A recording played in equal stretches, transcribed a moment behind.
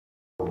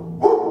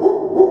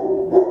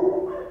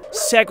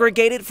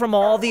Segregated from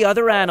all the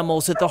other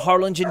animals at the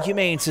Harlingen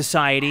Humane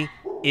Society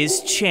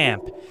is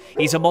Champ.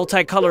 He's a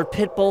multicolored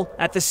pit bull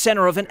at the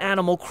center of an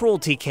animal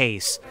cruelty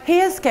case.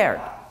 He is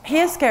scared. He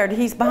is scared.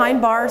 He's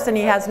behind bars and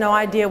he has no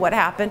idea what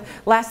happened.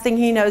 Last thing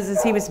he knows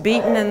is he was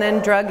beaten and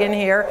then drug in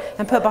here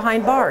and put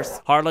behind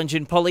bars.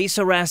 Harlingen police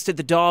arrested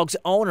the dog's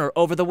owner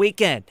over the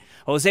weekend.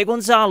 Jose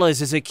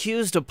Gonzales is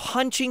accused of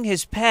punching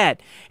his pet.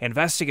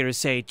 Investigators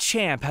say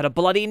Champ had a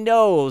bloody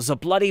nose, a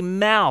bloody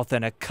mouth,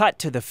 and a cut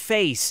to the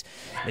face.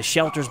 The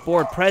shelter's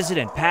board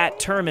president,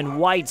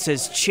 Turman-White,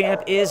 says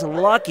Champ is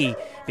lucky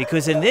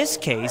because in this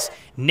case,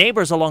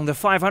 neighbors along the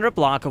 500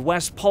 block of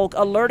West Polk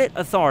alerted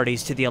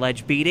authorities to the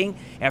alleged beating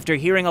after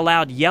hearing a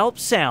loud yelp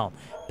sound.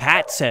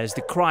 Pat says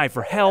the cry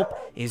for help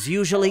is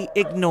usually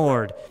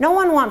ignored. No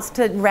one wants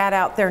to rat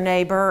out their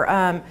neighbor.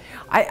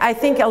 I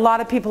think a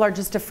lot of people are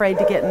just afraid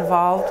to get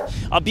involved.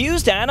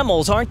 Abused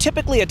animals aren't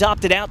typically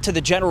adopted out to the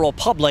general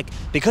public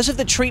because of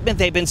the treatment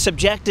they've been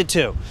subjected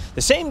to.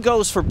 The same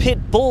goes for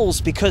pit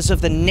bulls because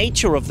of the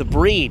nature of the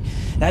breed.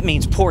 That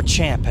means poor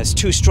Champ has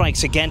 2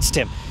 strikes against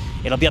him.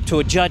 It'll be up to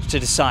a judge to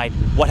decide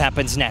what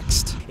happens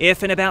next.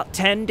 If in about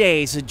 10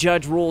 days a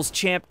judge rules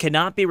Champ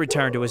cannot be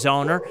returned to his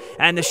owner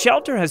and the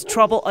shelter has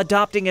trouble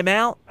adopting him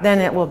out, then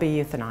it will be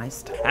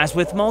euthanized. As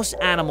with most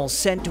animals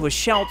sent to a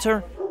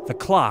shelter, the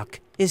clock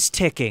is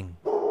ticking.